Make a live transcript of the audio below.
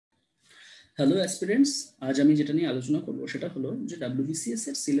Hello aspirants, আজ আমি যেটা নিয়ে আলোচনা করব সেটা হলো যে WBCS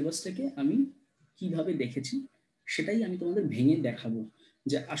এর সিলেবাসটাকে আমি কিভাবে দেখেছি সেটাই আমি তোমাদের ভেঙে দেখাবো।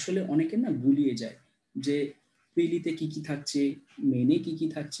 যে আসলে অনেকে না গুলিয়ে যায় যে প্রিলিতে কি কি থাকছে, মেনে কি কি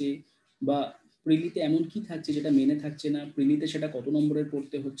থাকছে, বা প্রিলিতে এমন কি থাকছে যেটা মেনে থাকছে না, প্রিলিতে সেটা কত নম্বরের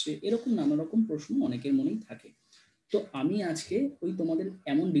পড়তে হচ্ছে, এরকম নানা রকম প্রশ্ন অনেকের মনেই থাকে। তো আমি আজকে ওই তোমাদের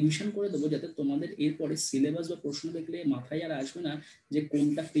এমন ডিভিশন করে দেবো যাতে তোমাদের এরপরে সিলেবাস বা প্রশ্ন দেখলে মাথায় আর আসবে না যে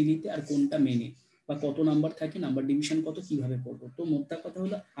কোনটা প্রিলিতে আর কোনটা মেনে, বা কত নাম্বার থাকে, নাম্বার ডিভিশন কত, কিভাবে পড়বো। তো মোদ্দা কথা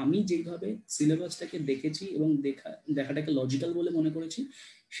হলো আমি যেইভাবে সিলেবাসটাকে দেখেছি এবং দেখাটাকে লজিক্যাল বলে মনে করেছি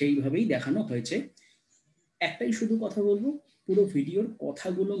সেইভাবেই দেখানো হয়েছে। একটাই শুধু কথা বলবো, পুরো ভিডিওর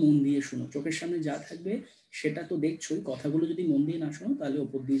কথাগুলো মন দিয়ে শোনো। চোখের সামনে যা থাকবে সেটা তো দেখছোই, কথাগুলো যদি মন দিয়ে না শোনো তাহলে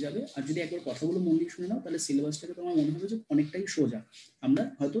ওপর দিয়ে যাবে। আর যদি একবার কথাগুলো মন দিয়ে শুনে নাও তাহলে সিলেবাসটাকে তোমার মনে হবে যে অনেকটাই সোজা, আমরা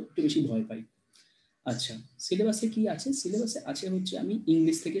হয়তো একটু বেশি ভয় পাই। আচ্ছা, সিলেবাসে কি আছে? সিলেবাসে আছে হচ্ছে আমি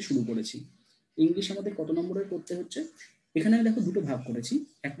ইংলিশ থেকে শুরু করেছি। ইংলিশ আমাদের কত নম্বরের করতে হচ্ছে, এখানে আমি দেখো দুটো ভাগ করেছি,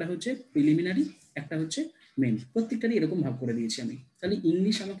 একটা হচ্ছে প্রিলিমিনারি, একটা হচ্ছে মেন। প্রত্যেকটারই এরকম ভাগ করে দিয়েছি আমি। তাহলে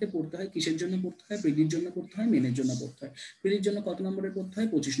ইংলিশ আমাকে পড়তে হয় কিসের জন্য পড়তে হয়? প্রিলির জন্য পড়তে হয়, মেনের জন্য পড়তে হয়। প্রিলির জন্য কত নম্বরের পড়তে হয়?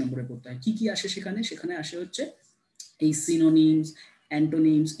 25 নম্বরের পড়তে হয়। কি কি আসে সেখানে? সেখানে আসে হচ্ছে এই synonyms,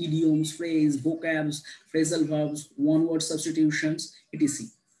 antonyms, idioms, phrase, vocabs, phrasal verbs, one word substitutions, etc.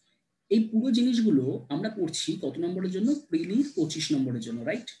 এই পুরো জিনিসগুলো আমরা পড়ছি কত নম্বরের জন্য? প্রিলির 25 নম্বরের জন্য,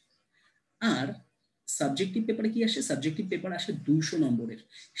 রাইট? আর সাবজেক্টিভ পেপারে কি আসে? সাবজেক্টিভ পেপার আসে 200 নম্বরের।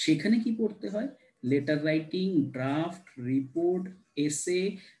 সেখানে কি পড়তে হয়? লেটার রাইটিং, ড্রাফট, রিপোর্ট, এসে,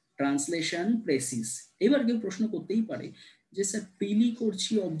 ট্রান্সলেশন, প্রেসিস। এবার কেউ প্রশ্ন করতেই পারে যে স্যার প্রিলি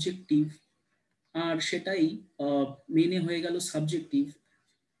করছি অবজেক্টিভ, আর সেটাই মেনে হয়ে গেল সাবজেক্টিভ।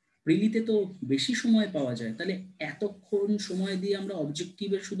 প্রিলিতে তো বেশি সময় পাওয়া যায়, তাহলে এতক্ষণ সময় দিয়ে আমরা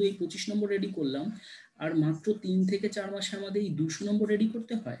অবজেক্টিভের শুধু এই 25 নম্বর রেডি করলাম, আর মাত্র 3 থেকে 4 মাসে আমাদের এই 200 নম্বর রেডি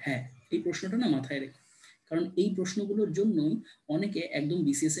করতে হয়? হ্যাঁ, এই প্রশ্নটা না মাথায় রেখো, কারণ এই প্রশ্নগুলোর জন্যই অনেকে একদম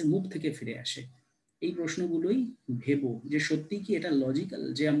বিসিএস এর মুখ থেকে ফিরে আসে। এই প্রশ্নগুলোই ভেবো যে সত্যি কি এটা লজিক্যাল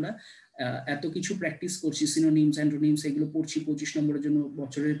যে আমরা এত কিছু প্র্যাকটিস করছি, সিনোনিমস, অ্যান্টোনিমস, এগুলো পড়ছি 25 নম্বরের জন্য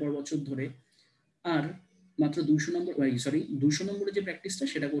বছরের পর বছর ধরে, আর মাত্র 200 নম্বরের যে প্র্যাকটিসটা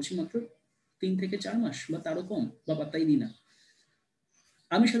সেটা করছি মাত্র 3 থেকে 4 মাস বা তারও কম, বা পাত্তাই দিই না।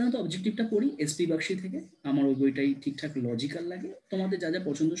 আমি সাধারণত অবজেক্টিভটা পড়ি এসপি বাক্সি থেকে, আমার ওই বইটাই ঠিকঠাক লজিক্যাল লাগে। তোমাদের যা যা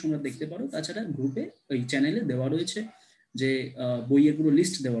পছন্দ তোমরা দেখতে পারো, তাছাড়া গ্রুপে ওই চ্যানেলে দেওয়া রয়েছে যে বইয়ের পুরো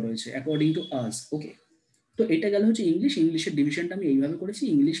লিস্ট দেওয়া রয়েছে অ্যাকর্ডিং টু আস। ওকে, তো এটা গেল হচ্ছে ইংলিশ। ইংলিশের ডিভিশনটা আমি এইভাবে করেছি।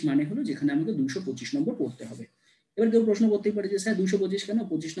 ইংলিশ মানে হলো যেখানে আমাকে 225 নম্বর পড়তে হবে। এবার কেউ প্রশ্ন করতেই পারে যে স্যার 225 কেন?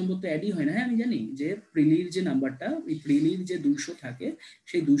 25 নম্বর তো অ্যাডই হয় না। হ্যাঁ আমি জানি যে প্রিলির যে নাম্বারটা, ওই প্রিলির যে 200 থাকে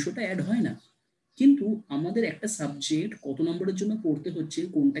সেই 200টা অ্যাড হয় না, কিন্তু আমাদের একটা সাবজেক্ট কত নম্বরের জন্য পড়তে হচ্ছে,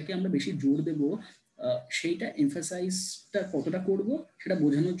 কোনটাকে আমরা বেশি জোর দেবো, সেইটা এমফাসাইজটা কতটা করব সেটা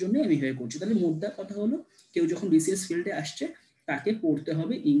বোঝানোর জন্য আমি হয়ে করছি। তাহলে মোদ্দা কথা হলো কেউ যখন বিসিএস ফিল্ডে আসছে তাকে পড়তে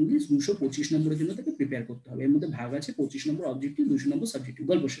হবে ইংলিশ 225 নম্বরের জন্য, তাকে প্রিপেয়ার করতে হবে। এর মধ্যে ভাগ আছে 25 নম্বর অবজেক্টিভ, 200 নম্বর সাবজেক্টিভ,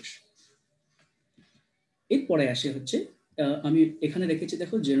 গল্প শেষ। এরপরে আসে হচ্ছে আমি এখানে রেখেছি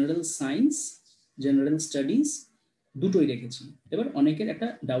দেখো জেনারেল সায়েন্স, জেনারেল স্টাডিজ, দুটোই রেখেছি। এবার অনেকের একটা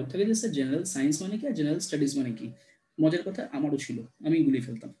ডাউট থাকে যে স্যার জেনারেল সায়েন্স মানে কি আর জেনারেল স্টাডিজ মানে কি? মজার কথা আমারও ছিল, আমি গুলিয়ে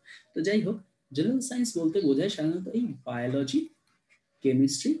ফেলতাম। তো যাই হোক, জেনারেল সায়েন্স বলতে বোঝায় সাধারণত এই বায়োলজি,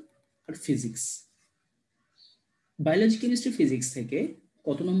 কেমিস্ট্রি আর ফিজিক্স। বায়োলজি, কেমিস্ট্রি, ফিজিক্স থেকে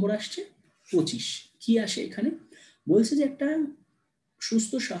কত নম্বর আসছে? 25। কি আসে এখানে? বলছে যে একটা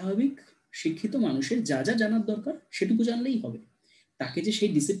সুস্থ স্বাভাবিক শিক্ষিত মানুষের যা যা জানার দরকার সেটুকু জানলেই হবে, তাকে যে সেই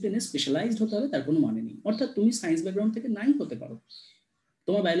ডিসিপ্লিনে স্পেশালাইজড হতে হবে তার কোনো মানে নেই। অর্থাৎ তুমি সায়েন্স ব্যাকগ্রাউন্ড থেকে নাই হতে পারো,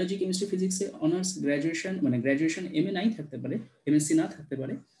 তোমার বায়োলজি, কেমিস্ট্রি, ফিজিক্সে অনার্স, গ্র্যাজুয়েশন মানে গ্র্যাজুয়েশন এমএ নাই থাকতে পারে, এমএসসি না থাকতে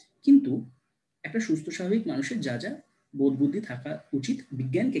পারে, কিন্তু একটা সুস্থ স্বাভাবিক মানুষের যা যা বোধ বুদ্ধি থাকা উচিত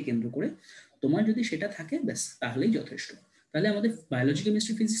বিজ্ঞানকে কেন্দ্র করে, তোমার যদি সেটা থাকে ব্যাস তাহলেই যথেষ্ট। তাহলে আমাদের বায়োলজি,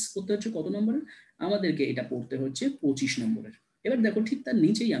 কেমিস্ট্রি, ফিজিক্স পড়তে হচ্ছে কত নম্বরের? আমাদেরকে এটা পড়তে হচ্ছে 25 নম্বরের। এবার দেখো ঠিক তার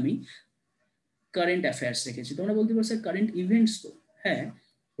নিচেই আমি কারেন্ট অ্যাফেয়ার্স রেখেছি। তোমরা বলতে পারছো কারেন্ট ইভেন্টস তো, হ্যাঁ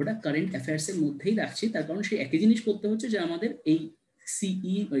ওটা কারেন্ট অ্যাফেয়ার্স এর মধ্যেই রাখছি, তার কারণ সেই একই জিনিস করতে হচ্ছে যে আমাদের এই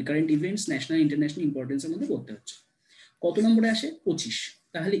সিই ওই কারেন্ট ইভেন্টস ন্যাশনাল ইন্টারন্যাশনাল ইম্পর্টেন্সের মধ্যে করতে হচ্ছে। কত নম্বরে আসে? 25।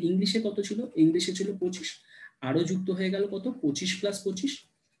 তাহলে ইংলিশে কত ছিল? ইংলিশে ছিল 25, আরো যুক্ত হয়ে গেল কত? 25 প্লাস 25,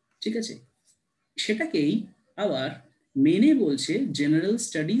 ঠিক আছে। সেটাকেই আবার মেনে বলছে জেনারেল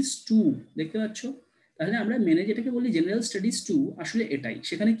স্টাডিজ 2, দেখতে পাচ্ছ? তাহলে আমরা মেনে যেটাকে বলি জেনারেল স্টাডিজ 2, আসলে এটাই।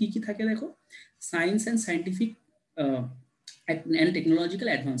 সেখানে কি কি থাকে দেখো, science and scientific and technological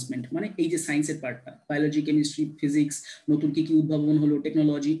advancement, মানে এই যে সায়েন্সের পার্টটা, বায়োলজি, কেমিস্ট্রি, ফিজিক্স, নতুন কি কি উদ্ভাবন হলো,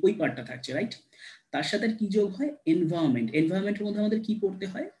 টেকনোলজি, ওই পার্টটা থাকছে, রাইট? তার সাথে কি যোগ হয়? এনভায়রনমেন্ট। এনভায়রনমেন্টের মধ্যে আমাদের কি পড়তে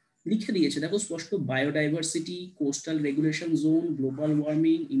হয়? লিখে দিয়েছে দেখো স্পষ্ট, biodiversity, coastal regulation zone, global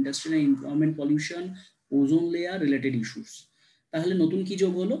warming, industrial environment pollution, ozone layer, related issues. তাহলে নতুন কি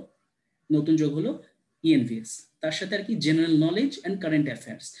যোগ হলো? নতুন যোগ হলো ইএনভিএস, তার সাথে আর কি general knowledge and current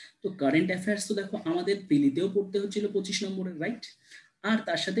affairs. তো কারেন্ট অ্যাফেয়ার্স তো দেখো আমাদের প্রিলিতেও পড়তে হচ্ছিল 25 নম্বরের, রাইট? আর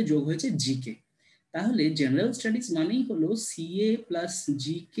তার সাথে যোগ হয়েছে জিকে। তাহলে জেনারেল স্টাডিজ মানেই হলো CA plus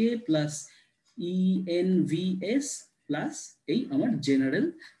GK plus ENVS plus এই আমার জেনারেল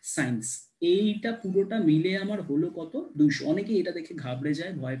সায়েন্স। এইটা পুরোটা মিলে আমার হলো কত? 200। অনেকে এটা দেখে ঘাবড়ে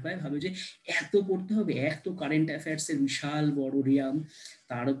যায়, ভয় পায়, ভাবে যে এত পড়তে হবে, এত কারেন্ট অ্যাফেয়ার্স এর বিশাল বড় রিয়াম,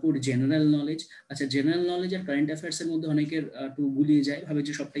 তার উপর জেনারেল নলেজ। আচ্ছা, জেনারেল নলেজ আর কারেন্ট অ্যাফেয়ার্স এর মধ্যে অনেকের একটু গুলিয়ে যায়, ভাবে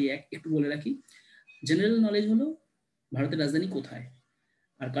যে সবটাই এক। একটু বলে রাখি, জেনারেল নলেজ হলো ভারতের রাজধানী কোথায়,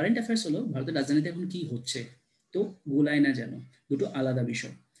 আর কারেন্ট অ্যাফেয়ার্স হলো ভারতের রাজধানীতে এখন কি হচ্ছে। তো গোলায় না যেন, দুটো আলাদা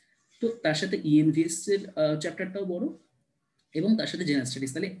বিষয়। তো তার সাথে ইএনভিএস এর চ্যাপ্টারটাও বড়, এবং তার সাথে জেনারেল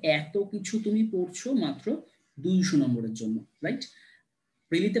স্টাডিজ। তাহলে এত কিছু তুমি পড়ছো মাত্র 200 নম্বরের জন্য, রাইট?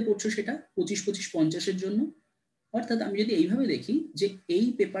 প্রিলিতে পড়ছো সেটা 25-25-50-এর জন্য। অর্থাৎ আমি যদি এইভাবে দেখি যে এই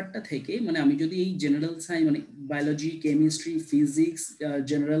পেপারটা থেকে, মানে আমি যদি এই জেনারেল সায়েন্স মানে biology, chemistry, physics,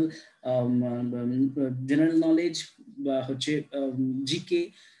 general general knowledge বা হচ্ছে জিকে,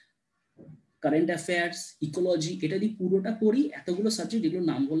 কারেন্ট অ্যাফেয়ার্স, ইকোলজি, এটা যদি পুরোটা পড়ি, এতগুলো সাবজেক্ট যেগুলো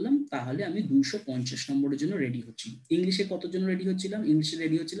নাম বললাম, তাহলে আমি 250 নম্বরের জন্য রেডি হচ্ছি। ইংলিশে কত জন্য রেডি হচ্ছিলাম? ইংলিশে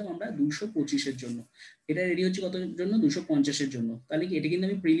রেডি হচ্ছিলাম আমরা 225-এর জন্য। এটা রেডি হচ্ছে কত জন্য? 250-এর জন্য। তাহলে কি এটা কিন্তু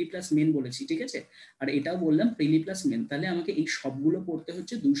আমি প্রিলি প্লাস মেন বলেছি, ঠিক আছে? আর এটাও বললাম প্রিলি প্লাস মেন। তাহলে আমাকে এই সবগুলো পড়তে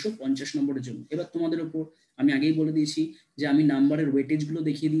হচ্ছে 250 নম্বরের জন্য। এবার তোমাদের উপর, আমি আগেই বলে দিয়েছি যে আমি নাম্বারের ওয়েটেজ গুলো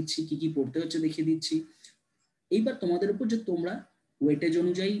দেখিয়ে দিচ্ছি, কি কি পড়তে হচ্ছে দেখিয়ে দিচ্ছি। এইবার তোমাদের উপর যে তোমরা ওয়েটেজ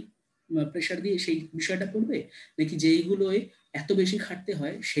অনুযায়ী প্রেশার দিয়ে সেই বিষয়টা পড়বে, নাকি যেইগুলোয় এত বেশি খাটতে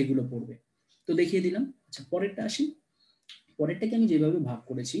হয় সেগুলো পড়বে। তো দেখিয়ে দিলাম। আচ্ছা, পরেরটা আসি। পরেরটাকে আমি যেভাবে ভাগ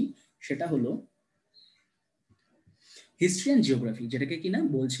করেছি সেটা হলো হিস্ট্রি অ্যান্ড জিওগ্রাফি, যেটাকে কিনা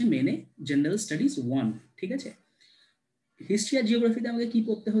বলছে মেনে জেনারেল স্টাডিজ 1, ঠিক আছে? হিস্ট্রি আর জিওগ্রাফিতে আমাকে কি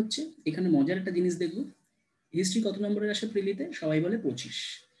পড়তে হচ্ছে? এখানে মজার একটা জিনিস দেখবো। হিস্ট্রি কত নম্বরের আসে প্রিলিতে? সবাই বলে 25।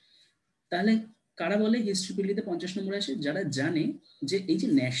 তাহলে কারা বলে হিস্ট্রি প্রিলিতে 50 নম্বরে আসে? যারা জানে যে এই যে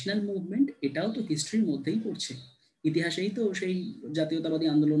ন্যাশনাল মুভমেন্ট, এটাও তো হিস্ট্রির মধ্যেই পড়ছে, ইতিহাসেই তো সেই জাতীয়তাবাদী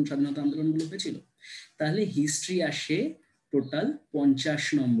আন্দোলন, স্বাধীনতা আন্দোলনগুলো হয়েছিল। তাহলে হিস্ট্রি আসে টোটাল 50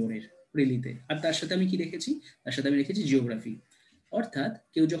 নম্বরের প্রিলিতে। আর তার সাথে আমি কি রেখেছি? তার সাথে আমি রেখেছি জিওগ্রাফি। অর্থাৎ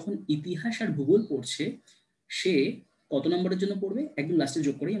কেউ যখন ইতিহাস আর ভূগোল পড়ছে, সে কত নম্বরের জন্য পড়বে? একদম লাস্টে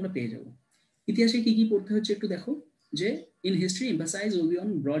যোগ করেই আমরা পেয়ে যাব। ইতিহাসে কি কি পড়তে হচ্ছে একটু দেখো, যে in history emphasize will be on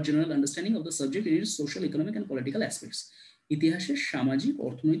broad general understanding of the subject in its social, economic and political aspects. ইতিহাসের সামাজিক,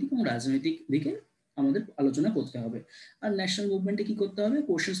 অর্থনৈতিক এবং রাজনৈতিক দিকে আমাদের আলোচনা করতে হবে। আর ন্যাশনাল মুভমেন্টে কি করতে হবে?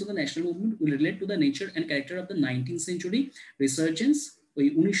 Questions of the national movement will relate to the nature and character of the 19th century resurgence. ওই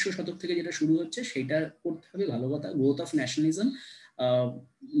 1900 শতক থেকে যেটা শুরু হচ্ছে সেটা করতে হবে, ভালো কথা। গ্রোথ অফ ন্যাশনালিজম,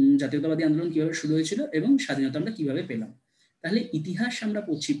 জাতীয়তাবাদী আন্দোলন কিভাবে শুরু হয়েছিল এবং স্বাধীনতা আমরা কিভাবে পেলাম। তাহলে ইতিহাস আমরা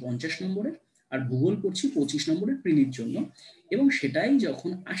পড়ছি 50 নম্বরের, আর ভূগোল পড়ছি 25 নম্বরের প্রিলির জন্য। এবং সেটাই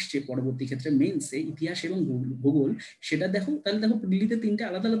যখন আসছে পরবর্তী ক্ষেত্রে মেন্সে, ইতিহাস এবং ভূগোল, সেটা দেখো, তাহলে দেখো প্রিলিতে 3টে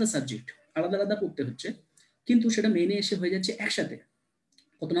আলাদা আলাদা সাবজেক্ট আলাদা আলাদা পড়তে হচ্ছে, কিন্তু সেটা মেনে এসে হয়ে যাচ্ছে একসাথে।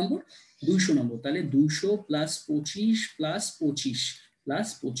 কত নম্বর? 200 নম্বর। তাহলে 200 প্লাস 25 প্লাস 25 প্লাস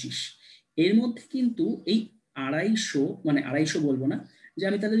 25, এর মধ্যে কিন্তু এই 250, মানে 250 বলবো না, যে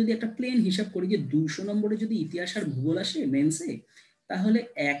আমি তাহলে যদি একটা প্লেন হিসাব করি যে 200 নম্বরে যদি ইতিহাস আর ভূগোল আসে মেন্সে, তাহলে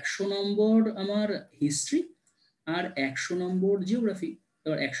 100 নম্বর আমার হিস্ট্রি আর 100 নম্বর জিওগ্রাফি।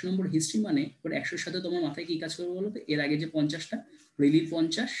 এবার 100 নম্বর হিস্ট্রি মানে, এবার 100-র সাথে তোমার মাথায় কি কাজ করবে বলো তো? এর আগে যে 50টা, প্রিলির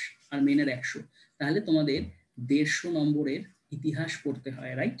 50 আর মেনের 100, তাহলে তোমাদের 150 নম্বরের ইতিহাস পড়তে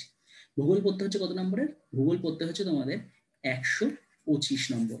হয়, রাইট? ভূগোল পড়তে হচ্ছে কত নম্বরের? ভূগোল পড়তে হচ্ছে তোমাদের 125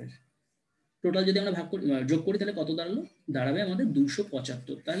 নম্বরের। টোটাল যদি আমরা ভাগ করি, যোগ করি, তাহলে কত দাঁড়ালো? দাঁড়াবে আমাদের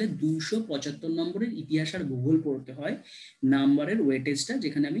 275। তাহলে 275 নম্বরের ইতিহাস আর ভূগোল পড়তে হয়। নাম্বারের ওয়েটেজটা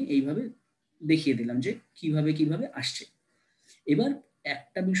যেখানে আমি এইভাবে দেখিয়ে দিলাম যে কিভাবে কিভাবে আসছে। এবার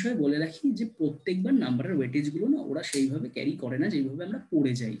একটা বিষয় বলে রাখি, যে প্রত্যেকবার নাম্বারের ওয়েটেজ গুলো না ওরা সেইভাবে ক্যারি করে না যেভাবে আমরা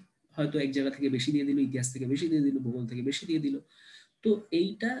পড়ে যাই। হয়তো এক জায়গা থেকে বেশি দিয়ে দিল, ইতিহাস থেকে বেশি দিয়ে দিল, ভূগোল থেকে বেশি দিয়ে দিল। তো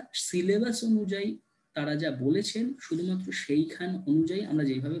এইটা সিলেবাস অনুযায়ী তারা যা বলেছেন, শুধুমাত্র সেইখান অনুযায়ী আমরা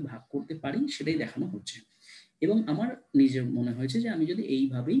যেভাবে ভাগ করতে পারি সেটাই দেখানো হচ্ছে। এবং আমার নিজের মনে হয়েছে যে আমি যদি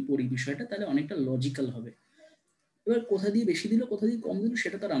এইভাবেই পড়ি বিষয়টা, তাহলে অনেকটা লজিক্যাল হবে। এবার কোথা দিয়ে বেশি দিল, কোথা দিয়ে কম দিল,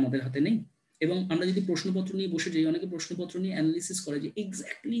 সেটা তো আর আমাদের হাতে নেই। এবং আমরা যদি প্রশ্নপত্র নিয়ে বসে যাই, অনেকে প্রশ্নপত্র নিয়ে অ্যানালিসিস করে যে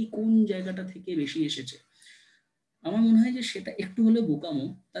এক্স্যাক্টলি কোন জায়গাটা থেকে বেশি এসেছে। আমার মনে হয় যে সেটা একটু হলেও বোকামো।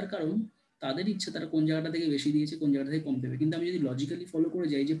 তার কারণ তাদের ইচ্ছে তারা কোন জায়গাটা থেকে বেশি দিয়েছে, কোন জায়গাটা থেকে কম দেবে। কিন্তু আমি যদি লজিক্যালি ফলো করে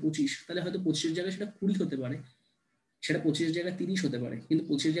যাই যে 25, তাহলে হয়তো 25-এর জায়গায় সেটা 20 হতে পারে। সেটা 25 জায়গায় 30 হতে পারে, কিন্তু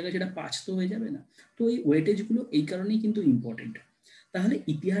 25 জায়গায় সেটা 5 তো হয়ে যাবে না। তো এই ওয়েটেজগুলো এই কারণেই কিন্তু ইম্পর্টেন্ট। তাহলে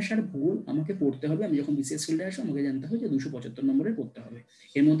ইতিহাস আর ভূগোল আমাকে পড়তে হবে, আমি যখন বিসিএস ফিল্ডে আসবো আমাকে জানতে হবে যে 275 নম্বরে পড়তে হবে।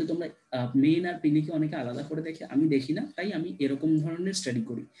 এর মধ্যে তোমরা মেইন আর প্রিলিকে অনেকে আলাদা করে দেখে, আমি দেখি না, তাই আমি এরকম ধরনের স্টাডি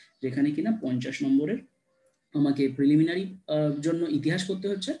করি যেখানে কিনা 50 নম্বরের আমাকে প্রিলিমিনারি জন্য ইতিহাস করতে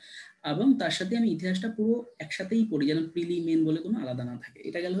হচ্ছে, এবং তার সাথে আমি ইতিহাসটা পুরো একসাথেই পড়ি, যেন প্রিলি মেন বলে কোনো আলাদা না থাকে।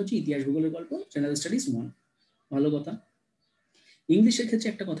 এটা গেল হচ্ছে ইতিহাস ভূগোলের গল্প, জেনারেল স্টাডিজ 1। ভালো কথা। ইংলিশের ক্ষেত্রে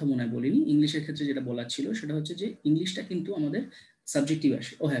একটা কথা মনে হয় বলিনি, ইংলিশের ক্ষেত্রে যেটা বলার ছিল সেটা হচ্ছে যে ইংলিশটা কিন্তু আমাদের সাবজেক্টিভ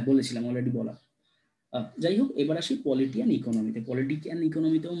আসে। ও হ্যাঁ, বলেছিলাম অলরেডি বলা। যাই হোক, এবার আসি পলিটি অ্যান্ড ইকোনমিতে। পলিটি অ্যান্ড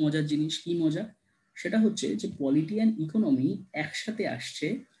ইকোনমিতেও মজার জিনিস। কি মজা? সেটা হচ্ছে যে পলিটি অ্যান্ড ইকোনমি একসাথে আসছে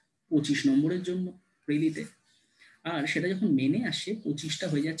 25 নম্বরের জন্য প্রিলিতে, আর সেটা যখন মেনে আসে 25টা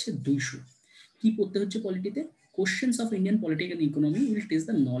হয়ে যাচ্ছে 200। কি পড়তে হচ্ছে পলিটিতে? Questions of Indian politics and economy will test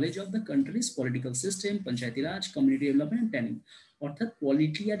the knowledge of the country's political system, panchayati raj, community development and planning। অর্থাৎ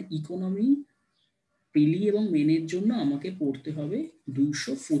পলিটি আর ইকোনমি প্রিলি এবং মেনের জন্য আমাকে পড়তে হবে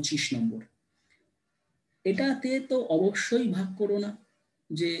 225 নম্বর। এটাতে তো অবশ্যই ভাগ করো না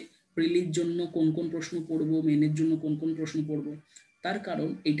যে প্রিলির জন্য কোন কোন প্রশ্ন পড়বো, মেনের জন্য কোন কোন প্রশ্ন পড়বো। তার কারণ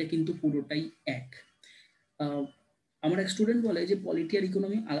এটা কিন্তু পুরোটাই এক। আমার এক স্টুডেন্ট বলে যে পলিটি আর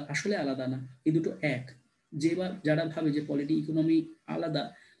ইকোনমি আসলে আলাদা না, এই দুটো এক। যে বা যারা ভাবে যে পলিটি ইকোনমি আলাদা,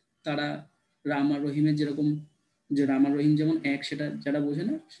 তারা রাম আর রহিমের যেরকম, যে রাম আর রহিম যেমন এক, সেটা যারা বোঝে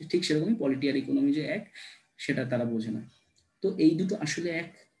না, ঠিক সেরকমই পলিটি আর ইকোনমি যে এক, সেটা তারা বোঝে না। তো এই দুটো আসলে এক,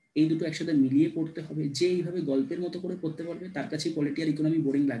 এই দুটো একসাথে মিলিয়ে পড়তে হবে। যে এইভাবে গল্পের মতো করে পড়তে পারবে তার কাছে পলিটি আর ইকোনমি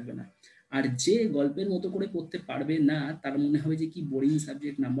বোরিং লাগবে না, আর যে গল্পের মতো করে পড়তে পারবে না তার মনে হবে যে কি বোরিং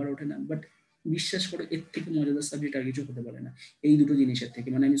সাবজেক্ট, নাম্বার ওঠে না। বাট বিশ্বাস করে, এর থেকে মজাদার সাবজেক্ট আর কিছু হতে পারে না এই দুটো জিনিসের থেকে।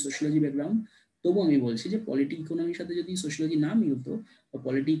 মানে আমি সোশিয়োলজি ব্যাকগ্রাউন্ড, তবু আমি বলছি যে পলিটি ইকোনমির সাথে যদি সোশিয়োলজি না মিলতো বা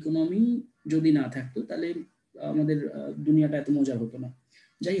পলিটি ইকোনমি যদি না থাকতো, তাহলে আমাদের দুনিয়াটা এত মজার হতো না।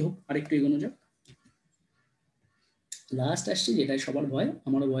 যাই হোক, আরেকটু এগোনো যাক। লাস্ট আসছে যেটা সবার ভয়,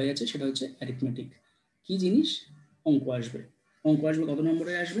 আমারও ভয় আছে, সেটা হচ্ছে অ্যারিথমেটিক। কি জিনিস? অঙ্ক আসবে। অঙ্ক আসবে, কত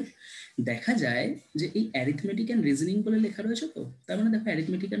নম্বরে আসবে? দেখা যায় যে এই অ্যারিথমেটিক অ্যান্ড রিজনিং বলে লেখা রয়েছে, তো তার মানে দেখো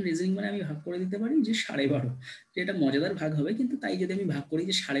অ্যারিথমেটিক অ্যান্ড রিজনিং মানে আমি ভাগ করে দিতে পারি যে 12.5, যে এটা মজাদার ভাগ হবে, কিন্তু তাই যদি আমি ভাগ করি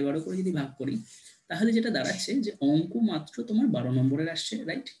যে 12.5 করে যদি ভাগ করি, তাহলে যেটা দাঁড়াচ্ছে যে অঙ্ক মাত্র তোমার 12 নম্বরের আসছে,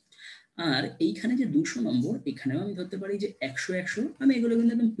 রাইট? আর এইখানে যে 200 নম্বর, এখানেও আমি ধরতে পারি যে 100, আমি এগুলো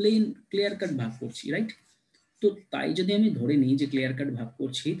কিন্তু একদম প্লেন ক্লিয়ার কাট ভাগ করছি, রাইট? তো তাই যদি আমি ধরে নিই যে ক্লিয়ার কাট ভাগ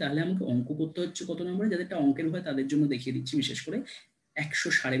করছি, তাহলে আমাকে অঙ্ক করতে হচ্ছে কত নম্বরে? যাদেরটা অঙ্কের হয় তাদের জন্য দেখিয়ে দিচ্ছি, বিশেষ করে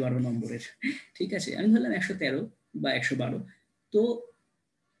 112.5 নম্বরের। ঠিক আছে, আমি ধরলাম 113 বা 112। তো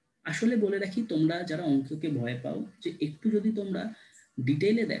আসলে বলে রাখি, তোমরা যারা অঙ্ককে ভয় পাও, যে একটু যদি তোমরা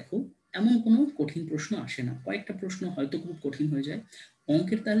ডিটেইলে দেখো, এমন কোনো কঠিন প্রশ্ন আসে না। কয়েকটা প্রশ্ন হয়তো খুব কঠিন হয়ে যায়।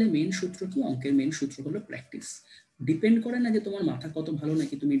 অঙ্কের তাহলে মেন সূত্র কি? অঙ্কের মেন সূত্র হলো প্র্যাকটিস। ডিপেন্ড করে না যে তোমার মাথা কত ভালো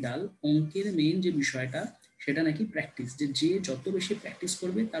নাকি তুমি ডাল, অঙ্কের মেন যে বিষয়টা সেটা নাকি প্র্যাকটিস। যে যত বেশি প্র্যাকটিস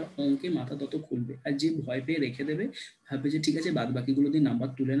করবে তার অঙ্কে মাথা তত খুলবে, আর যে ভয় পেয়ে রেখে দেবে, ভাববে যে ঠিক আছে বাদ বাকিগুলো দিয়ে নাম্বার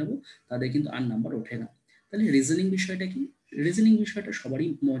তুলে নেবো, তাদের কিন্তু আর নাম্বার ওঠে না। তাহলে রিজনিং বিষয়টা কি? রিজনিং বিষয়টা সবারই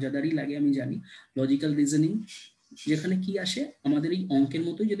মজাদারই লাগে, আমি জানি। লজিক্যাল রিজনিং, যেখানে কি আসে আমাদের এই অঙ্কের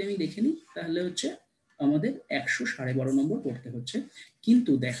মতোই যদি আমি দেখে নিই, তাহলে হচ্ছে আমাদের 112.5 নম্বর পড়তে হচ্ছে।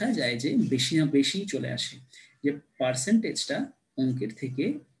 কিন্তু দেখা যায় যে বেশি না বেশি চলে আসে, যে পার্সেন্টেজটা অঙ্কের থেকে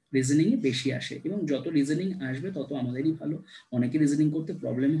রিজনিং এ বেশি আসে, এবং যত রিজনিং আসবে তত আমাদেরই ভালো। অনেকে রিজনিং করতে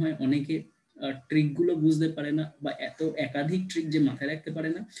প্রবলেম হয়, অনেকে ট্রিকগুলো বুঝতে পারে না, বা এত একাধিক ট্রিক যে মাথায় রাখতে পারে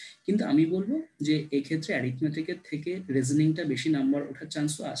না। কিন্তু আমি বলবো যে এক্ষেত্রে অ্যারিথমেটিকের থেকে রিজনিংটা বেশি নাম্বার ওঠার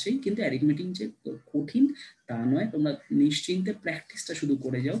চান্স তো আছেই, কিন্তু অ্যারিথমেটিক যে কঠিন তা নয়। তোমরা নিশ্চিন্তে প্র্যাকটিসটা শুধু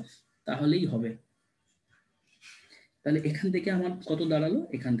করে যাও, তাহলেই হবে। তাহলে এখান থেকে আমার কত দাঁড়ালো?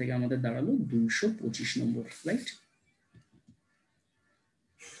 এখান থেকে আমাদের দাঁড়ালো 225 নম্বর, রাইট?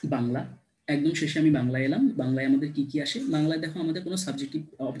 বাংলা, একদম শেষে আমি বাংলায় এলাম। বাংলায় আমাদের কি কি আসে? বাংলায় দেখো আমাদের কোনো সাবজেক্টিভ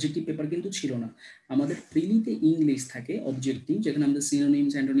অবজেক্টিভ পেপার কিন্তু ছিল না। আমাদের প্রিলিতে ইংলিশ থাকে অবজেক্টিভ, যেখানে আমাদের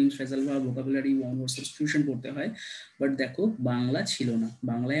synonyms, antonyms, phrasal verb, vocabulary, one word substitution পড়তে হয়। বাট দেখো বাংলা ছিল না।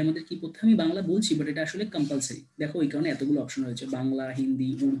 বাংলায় আমাদের কি পড়তে হয়? আমি বাংলা বলছি, বাট এটা আসলে কম্পালসারি। দেখো এই কারণে এতগুলো অপশন রয়েছে, বাংলা, হিন্দি,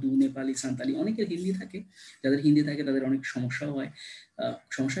 উর্দু, নেপালি, সাঁওতালি। অনেকের হিন্দি থাকে, যাদের হিন্দি থাকে তাদের অনেক সমস্যাও হয়।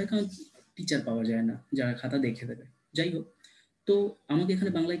 সমস্যা হয় কারণ টিচার পাওয়া যায় না যারা খাতা দেখে দেবে। যাই হোক, তো আমাকে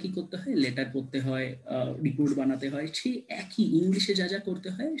এখানে বাংলায় কি করতে হয়? লেটার করতে হয়, রিপোর্ট বানাতে হয়, সেই একই ইংলিশে যা যা করতে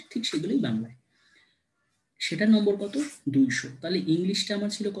হয় ঠিক সেগুলোই বাংলায়। সেটার নম্বর কত? 200। তাহলে ইংলিশটা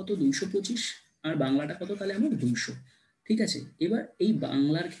আমার ছিল কত? 225। আর বাংলাটা কত? তাহলে আমার 200। ঠিক আছে, এবার এই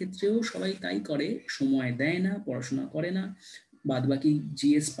বাংলার ক্ষেত্রেও সবাই তাই করে, সময় দেয় না, পড়াশোনা করে না, বাদ বাকি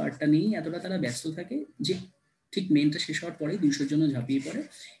জিএস পার্টটা নিয়েই এতটা তারা ব্যস্ত থাকে যে ঠিক মেনটা শেষ হওয়ার পরেই 200 জন্য ঝাঁপিয়ে পড়ে,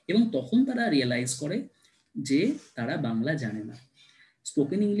 এবং তখন তারা রিয়েলাইজ করে যে তারা বাংলা জানে না।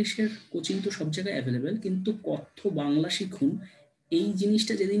 স্পোকেন ইংলিশের কোচিং তো সব জায়গায় অ্যাভেলেবেল, কিন্তু কথ্য বাংলা শিখুন, এই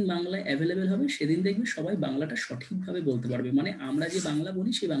জিনিসটা যেদিন বাংলায় অ্যাভেলেবেল হবে সেদিন দেখবি সবাই বাংলাটা সঠিকভাবে বলতে পারবে। মানে আমরা যে বাংলা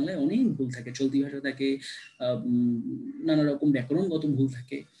বলি সেই বাংলায় অনেক ভুল থাকে, চলতি ভাষা থাকে, নানা রকম ব্যাকরণগত ভুল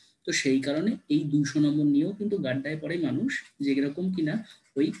থাকে। তো সেই কারণে এই 200 নম্বর নিয়েও কিন্তু গাড্ডায় পড়ে মানুষ, যেরকম কিনা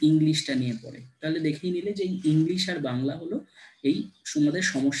ওই ইংলিশটা নিয়ে পড়ে। তাহলে দেখেই নিলে যে ইংলিশ আর বাংলা হলো এই তোমাদের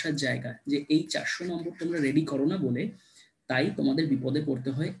সমস্যার জায়গা, যে এই 400 নম্বর তোমরা রেডি করো না বলে তাই তোমাদের বিপদে পড়তে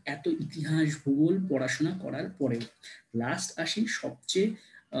হয় এত ইতিহাস ভূগোল পড়াশোনা করার পরেও। লাস্ট আসি সবচেয়ে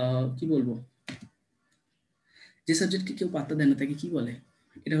কি বলবো, যে সাবজেক্টকে কেউ পাত্তা দেয় না তাকে কি বলে,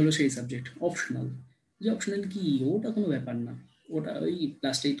 এটা হলো সেই সাবজেক্ট অপশনাল। যে অপশনাল কি, ওটা কোনো ব্যাপার না, ওটা ওই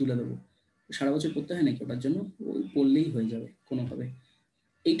লাস্টেই তুলে দেবো, সারা বছর পড়তে হয় নাকি ওটার জন্য, ওই পড়লেই হয়ে যাবে কোনোভাবে।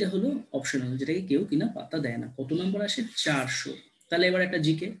 এইটা হলো অপশনাল, যেটাকে কেউ কিনা পাত্তা দেয় না। কত নম্বর আসে? 400। তাহলে এবার একটা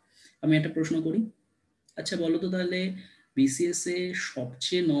জিকে আমি একটা প্রশ্ন করি। আচ্ছা বলো তো তাহলে বিসিএস এ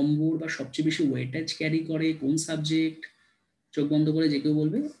সবচেয়ে নম্বর বা সবচেয়ে বেশি ওয়েটেজ ক্যারি করে কোন সাবজেক্ট? চোখ বন্ধ করে যে কেউ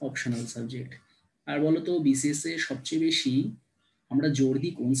বলবে অপশনাল সাবজেক্ট। আর বলো তো বিসিএস এ সবচেয়ে বেশি আমরা জোর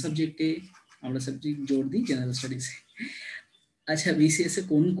দিই কোন সাবজেক্টে? আমরা সাবজেক্ট জোর দিই জেনারেল স্টাডিজে। আচ্ছা বিসিএস এ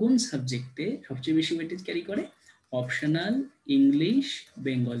কোন কোন সাবজেক্টে সবচেয়ে বেশি ওয়েটেজ ক্যারি করে? Optional, English,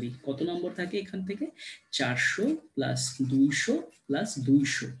 Bengali. কত নম্বর থাকে এখান থেকে? 400 প্লাস 200 প্লাস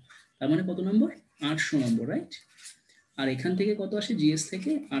 200, তার মানে কত নম্বর? 800 নম্বর, রাইট? আর এখান থেকে কত আসে? জিএস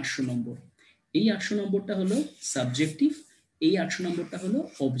থেকে 800 নম্বর। এই 800 নম্বরটা হলো সাবজেক্টিভ, এই 800 নম্বরটা হলো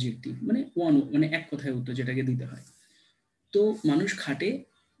অবজেক্টিভ, মানে এক কথায় উত্তর যেটাকে দিতে হয়। তো মানুষ খাটে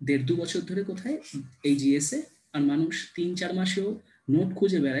 1.5-2 বছর ধরে কোথায়? এই জিএসএ। আর মানুষ 3-4 মাসেও নোট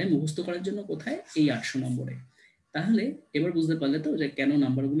খুঁজে বেড়ায় মুখস্থ করার জন্য কোথায়? এই 800 নম্বরে। তাহলে এবার বুঝতে পারলে তো যে কেন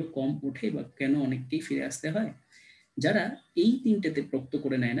নাম্বারগুলো কম ওঠে বা কেন অনেককেই ফিরে আসতে হয়। যারা এই তিনটেতে পোক্ত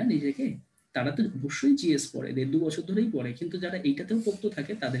করে নেয় না নিজেকে, তারা তো অবশ্যই জিএস পড়ে, 1.5-2 বছর ধরেই পড়ে, কিন্তু যারা এইটাতেও পোক্ত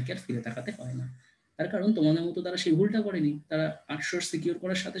থাকে তাদেরকে আর ফিরে তাকাতে হয় না। তার কারণ তোমাদের মতো তারা সেই ভুলটা করেনি, তারা 800 সিকিউর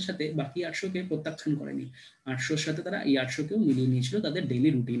করার সাথে সাথে বাকি 800-কে প্রত্যাখ্যান করেনি, 800-র সাথে তারা এই 800-কেও মিলিয়ে নিয়েছিল তাদের ডেইলি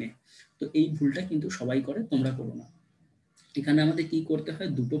রুটিনে। তো এই ভুলটা কিন্তু সবাই করে, তোমরা করো না। এখানে আমাদের কি করতে হয়?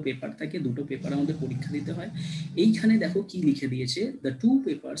 দুটো পেপার থাকে, দুটো পেপার আমাদের পরীক্ষা দিতে হয়। এইখানে দেখো কি লিখে দিয়েছে, the 2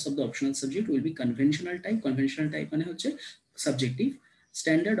 papers of the optional subject will be conventional type. Conventional type মানে হচ্ছে subjective.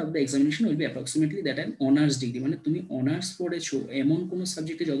 Standard of the examination will be approximately that an honours degree, মানে তুমি অনার্স পড়েছো এমন কোনো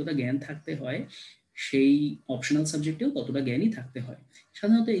সাবজেক্টে যতটা জ্ঞান থাকতে হয় সেই অপশনাল সাবজেক্টেও ততটা জ্ঞানই থাকতে হয়।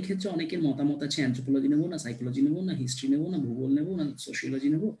 সাধারণত এই ক্ষেত্রে অনেকের মতামত আছে অ্যানথ্রোপোলজি নেবো না সাইকোলজি নেবো না হিস্ট্রি নেবো না ভূগোল নেবো না সোশিওলজি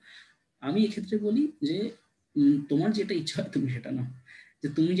নেবো। আমি এক্ষেত্রে বলি যে তোমার যেটা ইচ্ছা হয় তুমি সেটা নাও, যে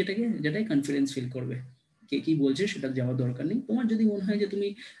তুমি যেটাই কনফিডেন্স ফিল করবে। কে কি বলছে সেটা যাওয়ার দরকার নেই। তোমার যদি মনে হয় যে তুমি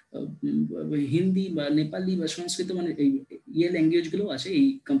হিন্দি বা নেপালি বা সংস্কৃত মানে এই ল্যাঙ্গুয়েজগুলো আছে, এই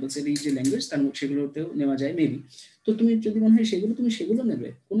কম্পালসারি যে ল্যাঙ্গুয়েজ তার সেগুলোতেও নেওয়া যায় মেবি, তো তুমি যদি মনে হয় সেগুলো তুমি সেগুলো নেবে,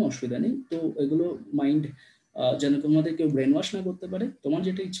 কোনো অসুবিধা নেই। তো এগুলো মাইন্ড যেন তোমাদের কেউ ব্রেন ওয়াশ না করতে পারে, তোমার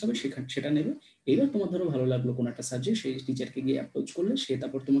যেটা ইচ্ছা হবে সেটা নেবে। এবার তোমার ধরো ভালো লাগলো কোনো একটা সাবজেক্ট, সেই টিচারকে গিয়ে অ্যাপ্রোচ করলে সে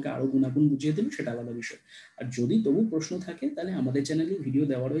তারপর তোমাকে আরো গুণাগুণ বুঝিয়ে দেবে, সেটা আলাদা বিষয়। আর যদি তবু প্রশ্ন থাকে তাহলে আমাদের চ্যানেলে ভিডিও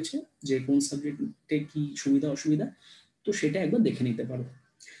দেওয়া রয়েছে যে কোন সাবজেক্টে কি সুবিধা অসুবিধা, তো সেটা একবার দেখে নিতে পারো।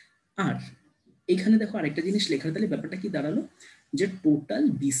 আর এখানে দেখো আরেকটা জিনিস লেখা, তাহলে ব্যাপারটা কি দাঁড়ালো, যে টোটাল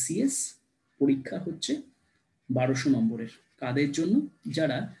বিসিএস পরীক্ষা হচ্ছে 1200 নম্বরের। কাদের জন্য?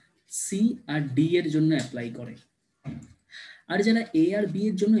 যারা সি আর ডি এর জন্য অ্যাপ্লাই করে। আর যারা এ আর বি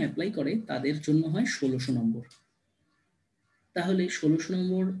এর জন্য অ্যাপ্লাই করে তাদের জন্য হয় 1600 নম্বর। তাহলে 1600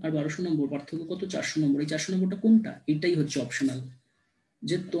 নম্বর আর 1200 নম্বর পার্থক্য কত? 400 নম্বর। এই 400 নম্বরটা কোনটা? এটাই হচ্ছে অপশনাল।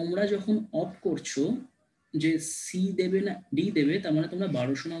 যে তোমরা যখন অপ করছো যে সি দেবে না ডি দেবে, তার মানে তোমরা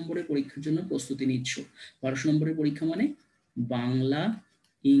 1200 নম্বরের পরীক্ষার জন্য প্রস্তুতি নিচ্ছ। 1200 নম্বরের পরীক্ষা মানে বাংলা,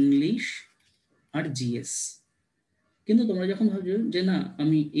 ইংলিশ আর জিএস। কিন্তু তোমরা যখন ভাবছো যে না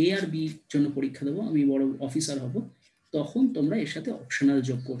আমি এ আর বি জন্য পরীক্ষা দেবো, আমি বড় অফিসার হব, তখন তোমরা এর সাথে অপশনাল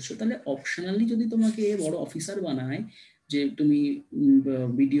যোগ করছো। তাহলে অপশনালি যদি তোমাকে বড় অফিসার বানায়, যে তুমি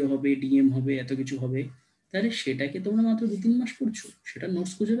বিডিও হবে, ডিএম হবে, এত কিছু হবে, তাহলে সেটাকে তোমরা মাত্র 2-3 মাস পড়ছো, সেটা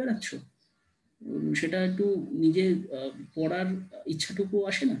নোটস খুঁজে বেড়াচ্ছ, সেটা একটু নিজে পড়ার ইচ্ছাটুকু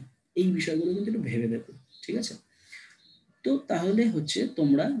আসে না। এই বিষয়গুলো কিন্তু একটু ভেবে দেখো, ঠিক আছে? তো তাহলে হচ্ছে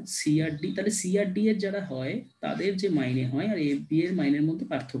তোমরা সিআরডি, তাহলে সিআরডি এর যারা হয় তাদের যে মাইনে হয় আর এফবি এর মাইনের মধ্যে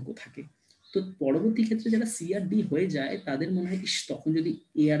পার্থক্য থাকে। তো পরবর্তী ক্ষেত্রে যারা সিআরডি হয়ে যায় তাদের মনে হয় ইস তখন যদি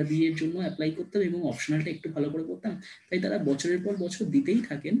এআরবি এর জন্য অ্যাপ্লাই করতাম এবং অপশনালটা একটু ভালো করে করতাম, তাই তারা বছরের পর বছর দিতেই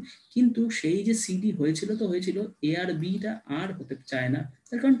থাকেন। কিন্তু সেই যে সিডি হয়েছিল তো হয়েছিল, এআরবিটা আর হতে চায় না,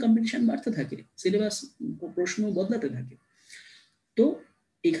 তার কারণ কম্পিটিশন বাড়তে থাকে, সিলেবাস প্রশ্ন বদলাতে থাকে। তো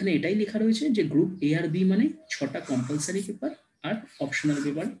এখানে এটাই লেখা রয়েছে যে গ্রুপ এ আর বি মানে 6টা কম্পালসারি পেপার আর অপশনাল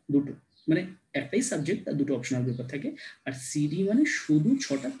পেপার 2টো। মানে একটাই সাবজেক্ট আর দুটো অপশনাল পেপার থাকে, আর সিডি মানে শুধু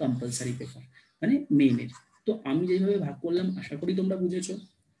 6টা কম্পালসারি পেপার মানে মেইনের। তো আমি যেভাবে ভাগ করলাম আশা করি তোমরা বুঝেছো,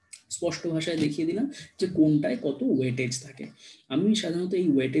 স্পষ্ট ভাষায় দেখিয়ে দিলাম যে কোনটায় কত ওয়েটেজ থাকে। আমি সাধারণত এই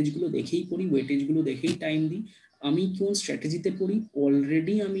ওয়েটেজগুলো দেখেই পড়ি, ওয়েটেজগুলো দেখেই টাইম দিই। আমি কোন স্ট্র্যাটেজিতে পড়ি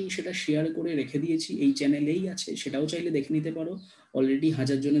অলরেডি আমি সেটা শেয়ার করে রেখে দিয়েছি, এই চ্যানেলেই আছে, সেটাও চাইলে দেখে নিতে পারো। অলরেডি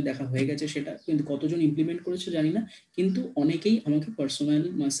 1000 জনের দেখা হয়ে গেছে সেটা, কিন্তু কতজন ইমপ্লিমেন্ট করেছে জানি না, কিন্তু অনেকেই আমাকে পার্সোনাল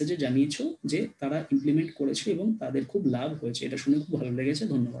মেসেজে জানিয়েছো যে তারা ইমপ্লিমেন্ট করেছে এবং তাদের খুব লাভ হয়েছে, এটা শুনে খুব ভালো লেগেছে,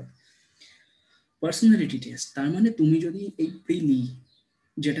 ধন্যবাদ। পার্সোনালিটি টেস্ট, তার মানে তুমি যদি এই প্রিলি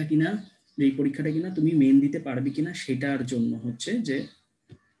যেটা কিনা এই পরীক্ষাটা কিনা তুমি মেন দিতে পারবে কিনা সেটার জন্য হচ্ছে যে,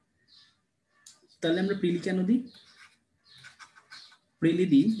 তাহলে আমরা প্রিলি কেন দিই? প্রিলি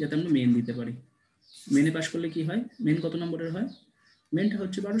দিই যাতে আমরা মেন দিতে পারি। মেনে পাস করলে কি হয়? মেন কত নম্বরের হয়? মেনটা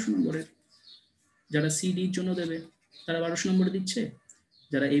হচ্ছে 1200 নম্বরের। যারা সিডির জন্য দেবে তারা 1200 নম্বরে দিচ্ছে,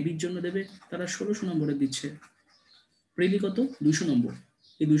 যারা এবির জন্য দেবে তারা 1600 নম্বরে দিচ্ছে। প্রিলি কত? 200 নম্বর।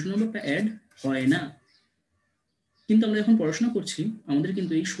 এই 200 নম্বরটা অ্যাড হয় না, কিন্তু আমরা যখন পড়াশোনা করছি আমাদের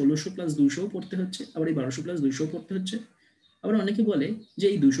কিন্তু এই 1600 প্লাস 200 পড়তে হচ্ছে, আবার এই 1200 প্লাস 200 পড়তে হচ্ছে। আবার অনেকে বলে যে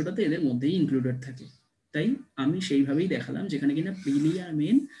এই 200টাতে এদের মধ্যেই ইনক্লুডেড থাকে। তাই আমি সেইভাবেই দেখালাম, যেখানে কিনা প্রিলি আর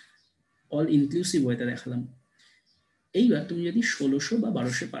মেন অল ইনক্লুসিভ ওয়েতে দেখালাম। এইবার তুমি যদি 1600 বা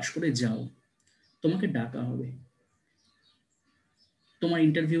 1200 পাস করে যাও, তোমাকে ডাকা হবে, তোমার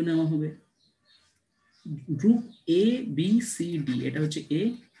ইন্টারভিউ নেওয়া হবে। Group A B C D, এটা হচ্ছে এ,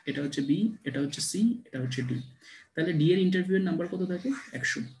 এটা হচ্ছে বি, এটা হচ্ছে সি, এটা হচ্ছে ডি। তাহলে ডি এর ইন্টারভিউ এর নাম্বার কত থাকে?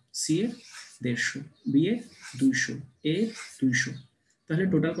 100, সি এর 150, বি এর 200, এ 200। তাহলে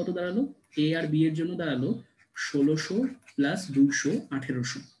টোটাল কত দাঁড়ালো? এ আর বি এর জন্য দাঁড়ালো 1600 প্লাস 200,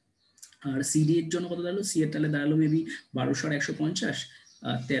 1800। আর সি ডি এর জন্য কত দাঁড়ালো? সি এর তাহলে দাঁড়ালো মেবি 1200 আর 150,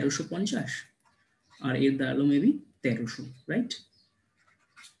 1350, আর এর দাঁড়ালো মেবি 1300, রাইট?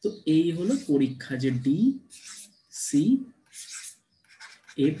 তো এই হলো পরীক্ষা, যে ডি সি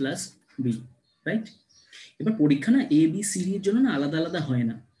এ প্লাস বি, রাইট? এবার পরীক্ষা না এ বি সি ডি এর জন্য না আলাদা আলাদা হয়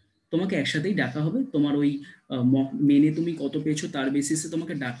না, তোমাকে একসাথেই ডাকা হবে। তোমার ওই মেনে তুমি কত পেয়েছো তার বেসিসে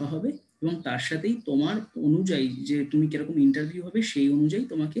তোমাকে ডাকা হবে, এবং তার সাথেই তোমার অনুযায়ী যে তুমি কিরকম ইন্টারভিউ হবে সেই অনুযায়ী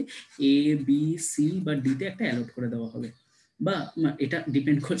তোমাকে এ বি সি বা ডিতে একটা অ্যালট করে দেওয়া হবে। বা এটা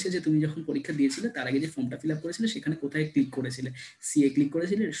ডিপেন্ড করছে যে তুমি যখন পরীক্ষা দিয়েছিলে তার আগে যে ফর্মটা ফিল আপ করেছিলে সেখানে কোথায় ক্লিক করেছিলে, সি এ ক্লিক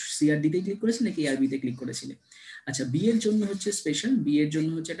করেছিলে, সি আর ডিতে ক্লিক করেছিলে নাকি আর বিতে ক্লিক করেছিলে। আচ্ছা, বি এর জন্য হচ্ছে স্পেশাল, বি এর জন্য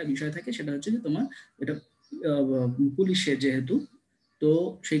হচ্ছে একটা বিষয় থাকে, সেটা হচ্ছে যে তোমার এটা পুলিশের যেহেতু, তো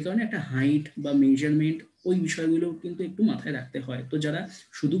সেই কারণে একটা হাইট বা মেজারমেন্ট ওই বিষয়গুলো কিন্তু একটু মাথায় রাখতে হয়। তো যারা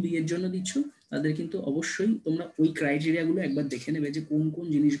শুধু বিয়ের জন্য দিচ্ছ তাদের কিন্তু অবশ্যই তোমরা ওই ক্রাইটেরিয়াগুলো একবার দেখে নেবে যে কোন কোন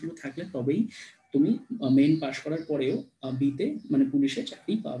জিনিসগুলো থাকলে তবেই তুমি মেন পাস করার পরেও বিতে মানে পুলিশে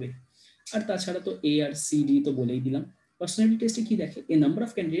চাকরি পাবে। আর তাছাড়া তো এ আর সি ডি তো বলেই দিলাম। পার্সোনালিটি টেস্টে কি দেখে? এ number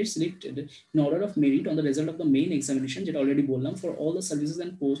of candidates selected in order of merit on the result of the main examination, যেটা অলরেডি বললাম, for all the services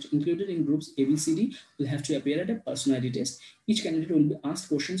and post included in groups A B C D will have to appear at a personality test. Each candidate will be asked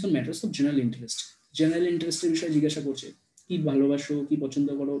questions on matters of general interest. General ইন্টারেস্টের বিষয়ে জিজ্ঞাসা করছে, কি ভালোবাসো, কি পছন্দ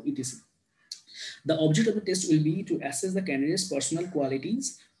করো, etc. The object of the test will be to assess the candidate's personal qualities.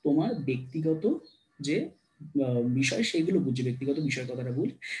 তোমার ব্যক্তিগত যে বিষয় সেগুলো বুঝে, ব্যক্তিগত বিষয় কথাটা ভুল,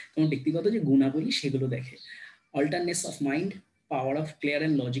 তোমার ব্যক্তিগত যে গুণাবলী সেগুলো দেখে। Alertness of mind, power of clear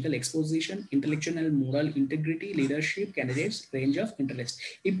and logical exposition, intellectual and moral integrity, leadership, candidates, range of interest.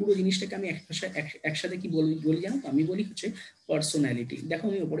 এই পুরো জিনিসটাকে আমি একসাথে কি বলি জানো? আমি বলি হচ্ছে পার্সোনালিটি। দেখো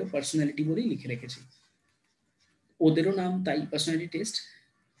আমি ওপরে পার্সোনালিটি বলেই লিখে রেখেছি, ওদেরও নাম তাই, পার্সোনালিটি টেস্ট।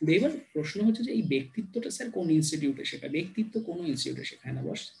 এবার প্রশ্ন হচ্ছে যে এই ব্যক্তিত্বটা স্যার কোন ইনস্টিটিউটে শেখায়? ব্যক্তিত্ব কোনো ইনস্টিটিউটে শেখায় না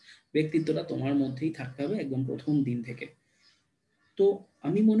বস, ব্যক্তিত্বটা তোমার মধ্যেই থাকতে হবে একদম প্রথম দিন থেকে। তো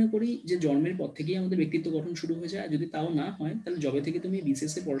আমি মনে করি যে জন্মের পর থেকেই আমাদের ব্যক্তিত্ব গঠন শুরু হয়ে যায়, আর যদি তাও না হয় তাহলে যবে থেকে তুমি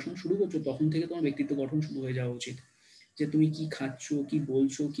বিসিএস এ পড়াশোনা শুরু করছো তখন থেকে তোমার ব্যক্তিত্ব গঠন শুরু হয়ে যাওয়া উচিত। যে তুমি কি খাচ্ছ, কি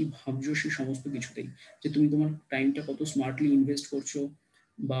বলছো, কি ভাবছো, সেই সমস্ত কিছুতেই, যে তুমি তোমার টাইমটা কত স্মার্টলি ইনভেস্ট করছো,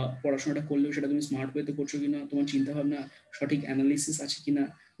 বা পড়াশোনাটা করলেও সেটা তুমি স্মার্ট ওয়েতে করছো কিনা, তোমার চিন্তা ভাবনা সঠিক অ্যানালিসিস আছে কিনা,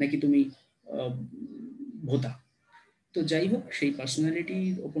 নাকি তুমি ভোতা। তো যাই হোক, সেই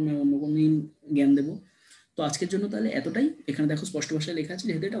পার্সোনালিটির ওপর অন্য কোনো দিন জ্ঞান দেবো। তো আজকের জন্য তাহলে এতটাই। এখানে দেখো স্পষ্ট ভাষায় লেখা আছে,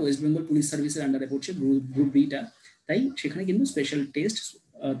 যেহেতু এটা ওয়েস্ট বেঙ্গল পুলিশ সার্ভিসের আন্ডারে পড়ছে গ্রুপ বিটা, তাই সেখানে কিন্তু স্পেশাল টেস্ট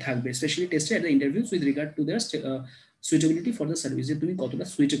থাকবে। স্পেশালি টেস্টে at the interviews with regard to their suitability for the service, যে তুমি কতটা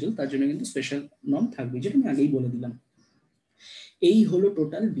সুইটেবল তার জন্য কিন্তু স্পেশাল নর্ম থাকবে, যেটা আমি আগেই বলে দিলাম। এই হলো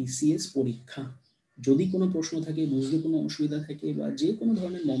টোটাল বিসিএস পরীক্ষা। যদি কোনো প্রশ্ন থাকে, বুঝতে কোনো অসুবিধা থাকে, বা যে কোনো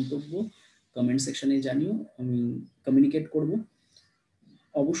ধরনের মন্তব্য কমেন্ট সেকশনে জানিও, আমি কমিউনিকেট করব।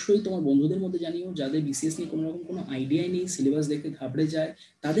 অবশ্যই তোমার বন্ধুদের মধ্যে জানিও, যাদের বিসিএস নিয়ে কোনো রকম কোনো আইডিয়াই নেই, সিলেবাস দেখে ঘাবড়ে যায়,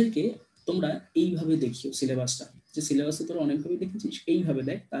 তাদেরকে তোমরা এইভাবে দেখিও সিলেবাসটা, যে সিলেবাসে তোরা অনেকভাবে দেখেছিস, এইভাবে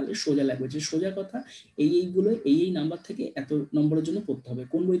দেখ, তাহলে সোজা লাগবে। যে সোজা কথা, এইগুলো এই নাম্বার থেকে এত নম্বরের জন্য পড়তে হবে,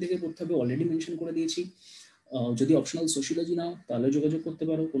 কোন বই থেকে পড়তে হবে অলরেডি মেনশন করে দিয়েছি। যদি অপশনাল সোশিওলজি নাও তাহলে যোগাযোগ করতে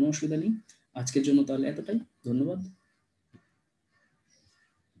পারো, কোনো অসুবিধা নেই। আজকের জন্য তাহলে এতটাই, ধন্যবাদ।